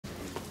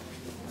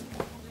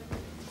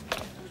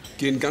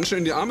Gehen ganz schön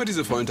in die Arme,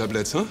 diese vollen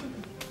Tabletts, hm?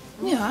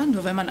 Ja,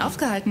 nur wenn man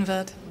aufgehalten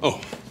wird. Oh.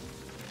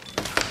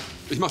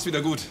 Ich mach's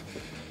wieder gut.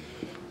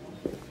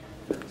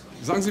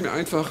 Sagen Sie mir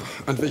einfach,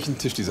 an welchen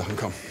Tisch die Sachen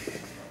kommen.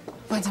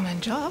 Wollen Sie meinen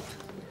Job?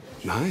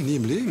 Nein, nie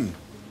im Leben.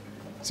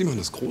 Sie machen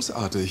das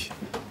großartig.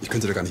 Ich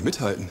könnte da gar nicht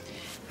mithalten.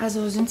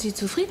 Also sind Sie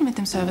zufrieden mit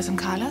dem Service im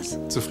Carlas?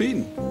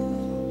 Zufrieden?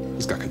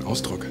 Ist gar kein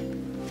Ausdruck.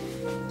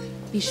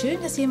 Wie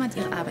schön, dass jemand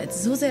Ihre Arbeit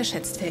so sehr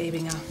schätzt, Herr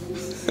Ebinger.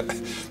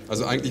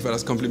 Also eigentlich war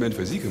das Kompliment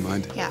für Sie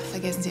gemeint. Ja,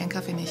 vergessen Sie Ihren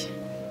Kaffee nicht.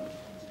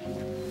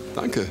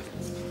 Danke.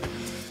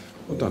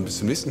 Und dann bis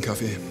zum nächsten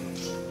Kaffee.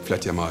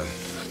 Vielleicht ja mal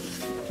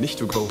nicht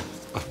to go.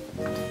 Ah.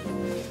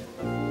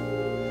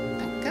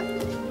 Danke.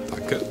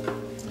 Danke.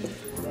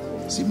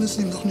 Sie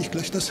müssen ihm doch nicht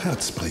gleich das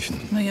Herz brechen.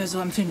 Naja, so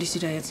empfinde ich Sie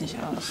da jetzt nicht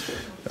aus.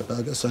 Herr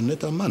Berger ist ein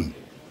netter Mann.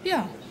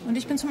 Ja, und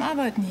ich bin zum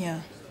Arbeiten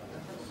hier.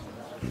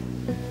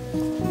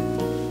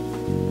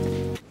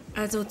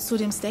 Also zu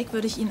dem Steak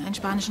würde ich Ihnen einen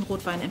spanischen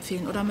Rotwein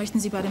empfehlen. Oder möchten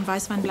Sie bei dem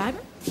Weißwein bleiben?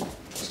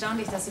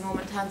 Erstaunlich, dass Sie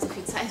momentan so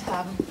viel Zeit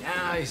haben.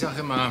 Ja, ich sag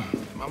immer,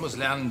 man muss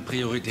lernen,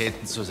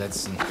 Prioritäten zu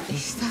setzen.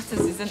 Ich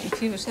dachte, Sie sind ein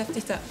viel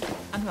beschäftigter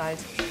Anwalt.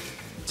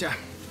 Tja,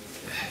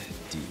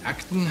 die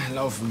Akten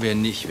laufen wir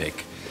nicht weg.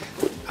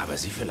 Aber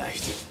Sie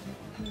vielleicht.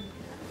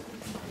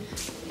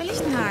 Herr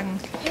Lichtenhagen.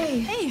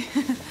 Hey. Hey.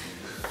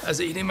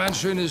 Also ich nehme mal ein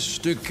schönes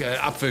Stück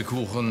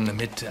Apfelkuchen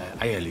mit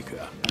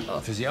Eierlikör.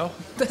 Für Sie auch?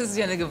 Das ist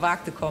ja eine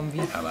gewagte Kombi.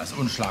 Aber es ist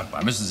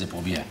unschlagbar. Müssen Sie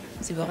probieren.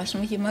 Sie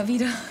überraschen mich immer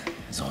wieder.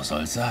 So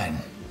soll's sein.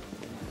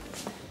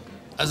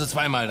 Also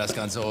zweimal das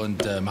Ganze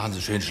und machen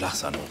Sie schön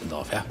Schlagsahne oben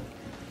drauf, ja?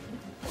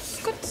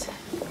 Gut.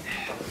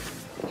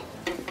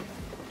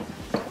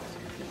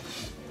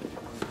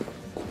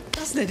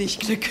 Das nenne ich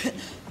Glück.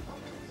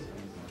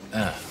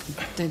 Ah.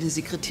 Deine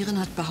Sekretärin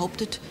hat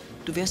behauptet,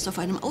 du wärst auf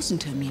einem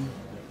Außentermin.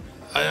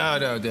 Ah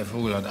ja, der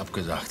Vogel hat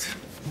abgesagt.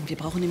 Wir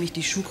brauchen nämlich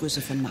die Schuhgröße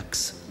von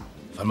Max.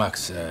 Von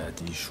Max,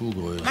 die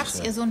Schuhgröße.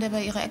 Max, Ihr Sohn, der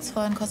bei Ihrer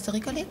Ex-Frau in Costa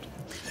Rica lebt?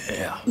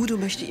 Ja. Udo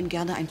möchte ihm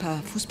gerne ein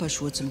paar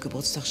Fußballschuhe zum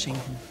Geburtstag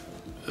schenken.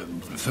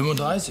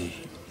 35.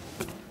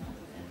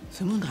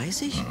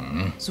 35?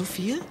 Mhm. So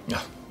viel?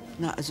 Ja.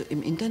 Na, also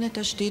im Internet,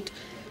 da steht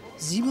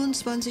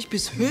 27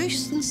 bis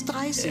höchstens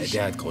 30.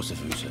 Der hat große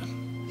Füße.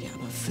 Ja,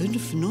 aber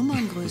 5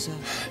 Nummern größer.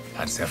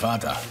 Hat's der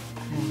Vater.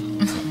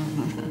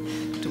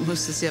 Du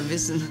musst es ja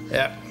wissen.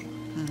 Ja.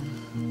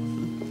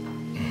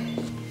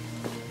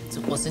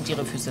 So groß sind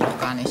Ihre Füße doch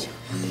gar nicht.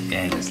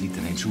 Ja, das liegt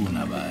an den Schuhen,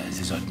 aber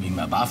Sie sollten mich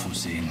mal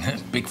barfuß sehen.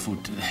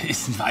 Bigfoot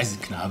ist ein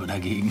Waisenknabe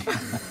dagegen.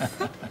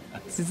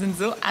 Sie sind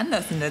so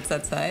anders in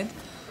letzter Zeit.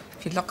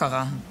 Viel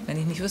lockerer. Wenn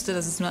ich nicht wüsste,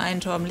 dass es nur einen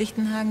Torben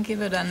Lichtenhagen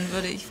gäbe, dann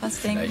würde ich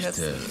fast denken, Vielleicht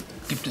dass...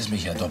 gibt es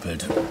mich ja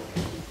doppelt.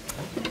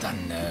 Dann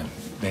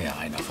wäre ja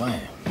einer frei.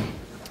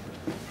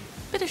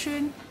 Bitte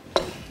schön.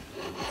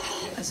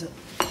 Also,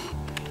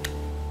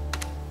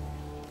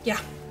 Ja.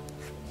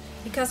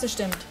 Die Kasse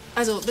stimmt.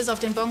 Also bis auf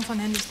den Bon von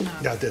Herrn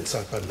Lichtenhagen. Ja, der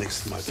zahlt beim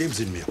nächsten Mal. Geben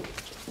Sie ihn mir.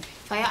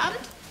 Feierabend?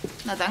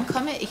 Na, dann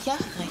komme ich ja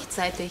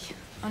rechtzeitig.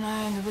 Oh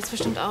nein, du willst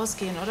bestimmt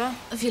ausgehen, oder?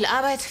 Viel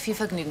Arbeit, viel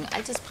Vergnügen.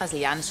 Altes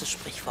brasilianisches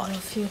Sprichwort. Also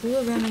viel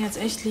Ruhe wäre mir jetzt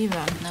echt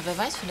lieber. Na, wer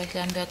weiß, vielleicht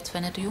lernen wir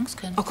zwei nette Jungs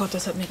kennen. Oh Gott,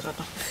 das hat mir gerade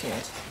noch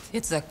gefehlt.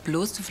 Jetzt sag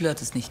bloß, du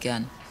flirtest nicht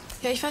gern.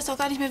 Ja, ich weiß doch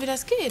gar nicht mehr, wie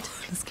das geht.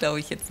 Das glaube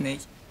ich jetzt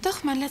nicht.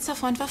 Doch, mein letzter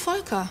Freund war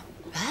Volker.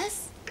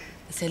 Was?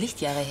 Das ist ja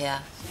Lichtjahre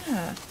her.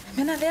 Ja,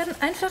 Männer werden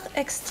einfach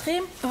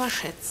extrem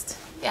überschätzt.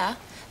 Ja,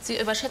 sie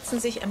überschätzen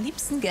sich am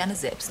liebsten gerne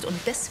selbst. Und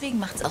deswegen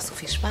macht es auch so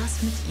viel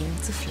Spaß, mit ihnen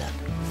zu flirten.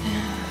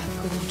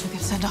 Ja, gut, du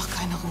gibst ja doch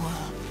keine Ruhe.